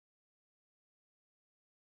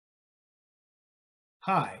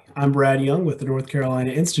Hi, I'm Brad Young with the North Carolina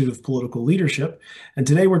Institute of Political Leadership, and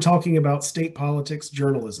today we're talking about state politics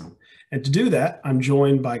journalism. And to do that, I'm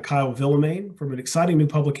joined by Kyle Villamain from an exciting new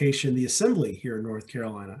publication, The Assembly, here in North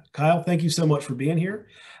Carolina. Kyle, thank you so much for being here.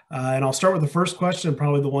 And I'll start with the first question,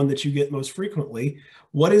 probably the one that you get most frequently.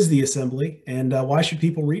 What is The Assembly, and why should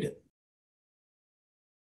people read it?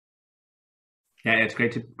 Yeah, it's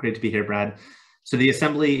great to be here, Brad. So the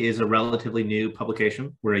Assembly is a relatively new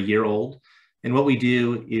publication. We're a year old, and what we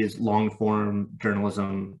do is long form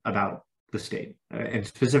journalism about the state, and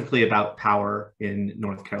specifically about power in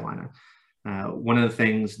North Carolina. One of the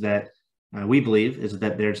things that we believe is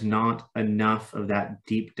that there's not enough of that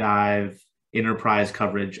deep dive enterprise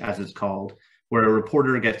coverage, as it's called, where a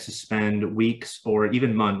reporter gets to spend weeks or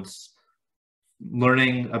even months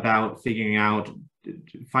learning about, figuring out,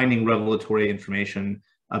 finding revelatory information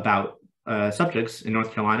about subjects in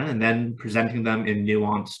North Carolina and then presenting them in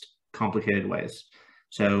nuanced, complicated ways.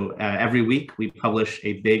 So every week we publish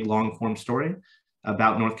a big long form story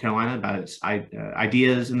about North Carolina, about its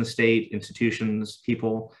ideas in the state, institutions,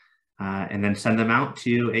 people, and then send them out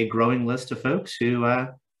to a growing list of folks who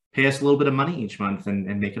pay us a little bit of money each month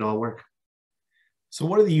and make it all work. So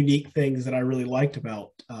one of the unique things that I really liked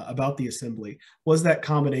about the assembly was that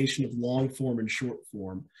combination of long form and short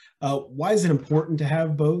form. Why is it important to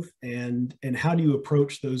have both, and how do you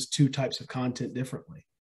approach those two types of content differently?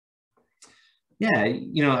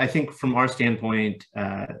 Yeah, I think from our standpoint,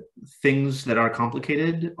 things that are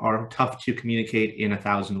complicated are tough to communicate in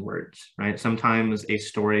 1,000 words, right? Sometimes a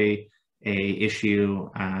story, a issue,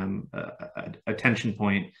 a tension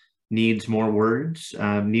point needs more words,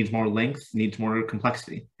 needs more length, needs more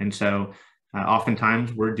complexity. And so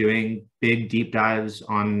oftentimes we're doing big deep dives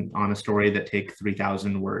on a story that take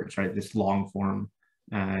 3,000 words, right? This long form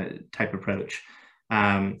type approach.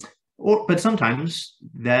 But sometimes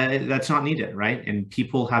that's not needed, right? And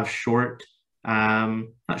people have short,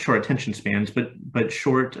 not short attention spans, but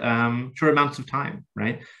short amounts of time,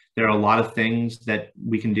 right? There are a lot of things that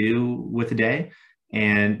we can do with a day,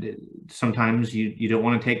 and sometimes you don't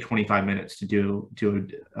want to take 25 minutes to do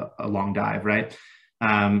a long dive, right?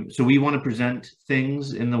 So we want to present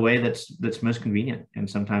things in the way that's most convenient, and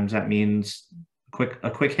sometimes that means a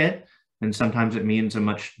quick hit, and sometimes it means a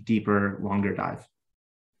much deeper, longer dive.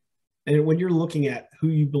 And when you're looking at who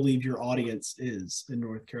you believe your audience is in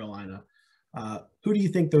North Carolina, who do you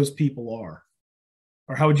think those people are?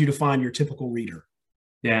 Or how would you define your typical reader?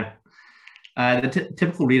 Yeah. The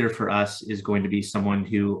typical reader for us is going to be someone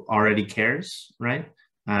who already cares, right?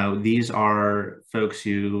 These are folks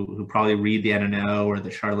who probably read the NNO or the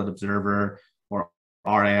Charlotte Observer or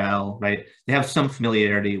RAL, right? They have some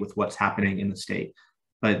familiarity with what's happening in the state,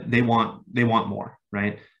 but they want more,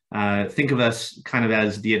 right? Think of us kind of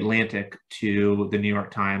as the Atlantic to the New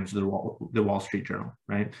York Times, the Wall Street Journal,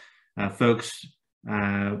 right? Folks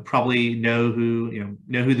probably know who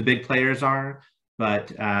the big players are,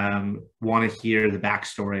 but want to hear the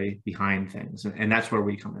backstory behind things, and that's where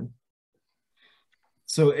we come in.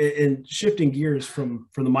 So, in shifting gears from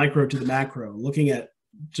the micro to the macro, looking at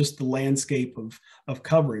just the landscape of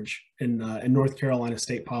coverage in North Carolina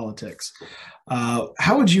state politics,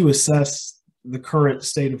 how would you assess the current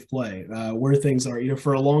state of play, where things are?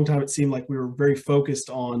 For a long time, it seemed like we were very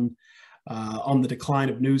focused on the decline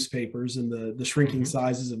of newspapers and the shrinking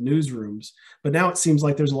sizes of newsrooms. But now it seems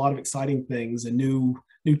like there's a lot of exciting things and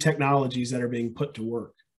new technologies that are being put to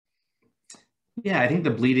work. Yeah, I think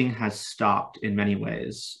the bleeding has stopped in many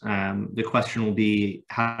ways. The question will be,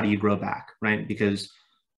 how do you grow back, right? Because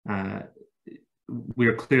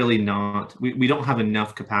we're clearly not, we don't have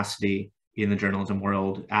enough capacity in the journalism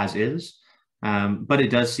world as is. But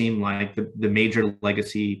it does seem like the major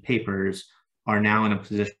legacy papers are now in a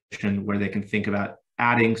position where they can think about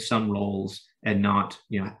adding some roles and not,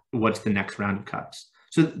 what's the next round of cuts.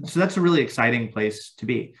 So that's a really exciting place to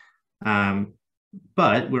be.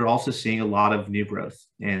 But we're also seeing a lot of new growth,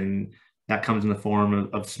 and that comes in the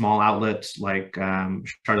form of small outlets like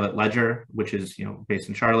Charlotte Ledger, which is based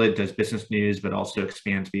in Charlotte, does business news, but also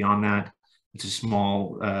expands beyond that. It's a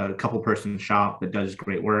small couple person shop that does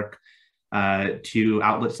great work. To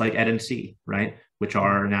outlets like Ed and C, right, which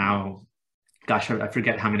are now, gosh, I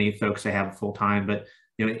forget how many folks they have full time, but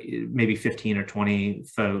maybe 15 or 20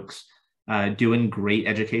 folks doing great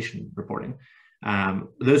education reporting.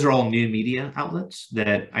 Those are all new media outlets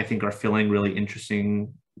that I think are filling really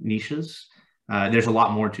interesting niches. There's a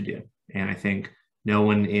lot more to do, and I think no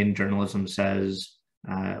one in journalism says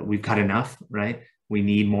we've got enough, right? We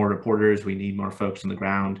need more reporters, we need more folks on the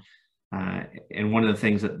ground. And one of the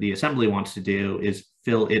things that the Assembly wants to do is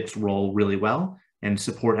fill its role really well and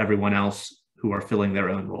support everyone else who are filling their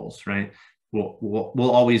own roles, right?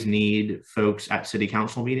 we'll always need folks at city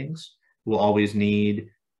council meetings. We'll always need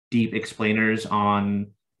deep explainers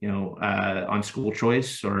on, on school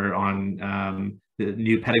choice or on the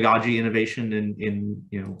new pedagogy innovation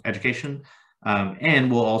in education.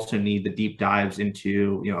 And we'll also need the deep dives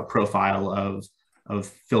into, a profile of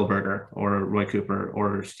Phil Berger or Roy Cooper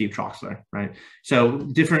or Steve Troxler, right? So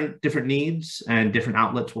different needs and different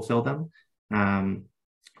outlets will fill them.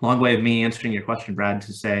 Long way of me answering your question, Brad,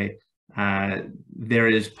 to say there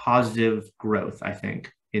is positive growth, I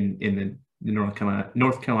think, in the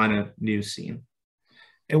North Carolina news scene.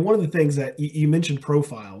 And one of the things that you mentioned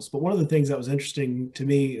profiles, but one of the things that was interesting to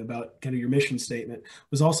me about kind of your mission statement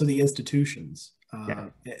was also the institutions.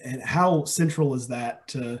 And how central is that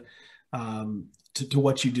to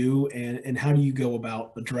what you do, and how do you go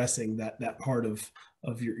about addressing that part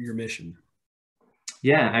of your mission?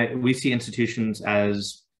 Yeah, we see institutions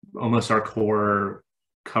as almost our core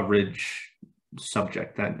coverage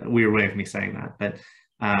subject. That weird way of me saying that, but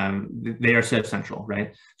they are so central,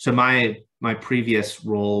 right? So my previous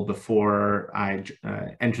role before I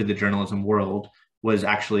entered the journalism world was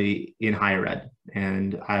actually in higher ed,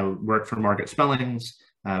 and I worked for Margaret Spellings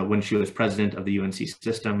when she was president of the UNC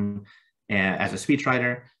system as a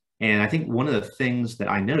speechwriter. And I think one of the things that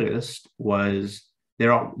I noticed was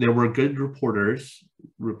there were good reporters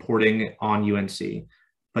reporting on UNC,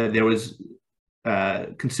 but there was,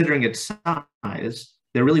 considering its size,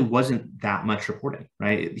 there really wasn't that much reporting,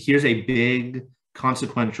 right? Here's a big,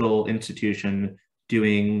 consequential institution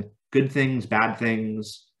doing good things, bad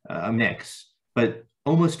things, a mix, but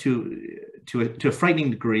almost to a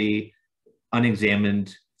frightening degree,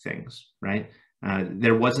 unexamined things, right?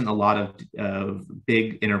 There wasn't a lot of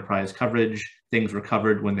big enterprise coverage. Things were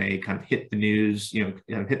covered when they kind of hit the news,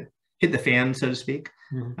 hit the fan, so to speak.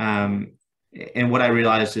 Mm-hmm. And what I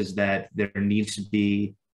realized is that there needs to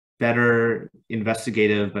be better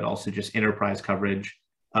investigative, but also just enterprise coverage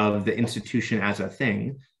of the institution as a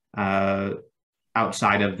thing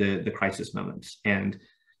outside of the crisis moments. And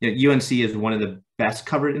UNC is one of the best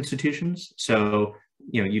covered institutions. So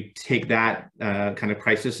you take that kind of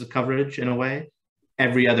crisis coverage in a way,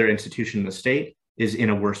 every other institution in the state is in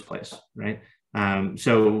a worse place, right?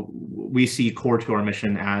 So we see core to our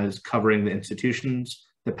mission as covering the institutions,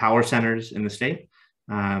 the power centers in the state,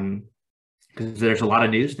 because there's a lot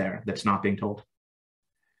of news there that's not being told.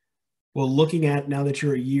 Well, looking at now that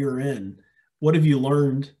you're a year in, what have you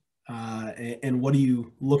learned and what are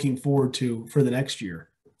you looking forward to for the next year?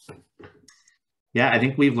 Yeah, I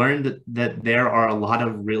think we've learned that there are a lot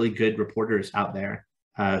of really good reporters out there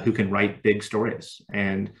who can write big stories.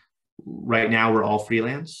 And right now we're all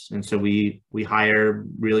freelance. And so we hire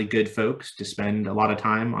really good folks to spend a lot of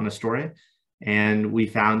time on a story. And we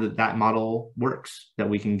found that model works, that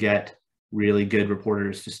we can get really good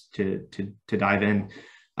reporters just to dive in.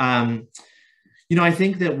 I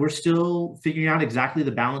think that we're still figuring out exactly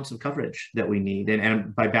the balance of coverage that we need.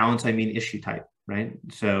 And by balance, I mean issue type, right?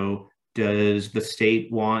 So does the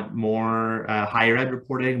state want more higher ed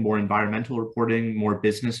reporting, more environmental reporting, more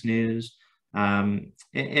business news? And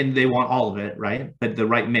they want all of it, right? But the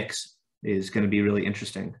right mix is going to be really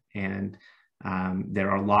interesting. And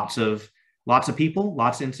there are lots of people,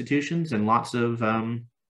 lots of institutions, and lots of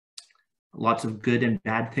good and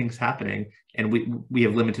bad things happening. And we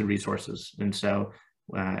have limited resources. And so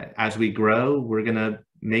as we grow, we're going to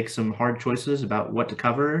make some hard choices about what to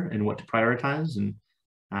cover and what to prioritize. And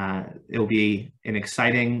it'll be an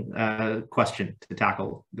exciting question to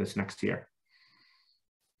tackle this next year.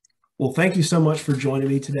 Well, thank you so much for joining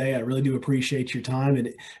me today. I really do appreciate your time.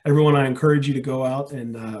 And everyone, I encourage you to go out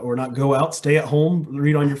and, or not go out, stay at home,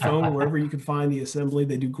 read on your phone, wherever you can find the Assembly.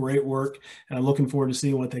 They do great work, and I'm looking forward to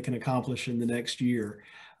seeing what they can accomplish in the next year.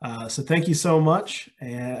 So thank you so much.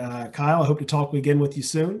 And Kyle, I hope to talk again with you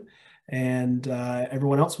soon. And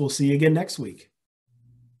everyone else, we'll see you again next week.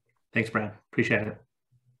 Thanks, Brad. Appreciate it.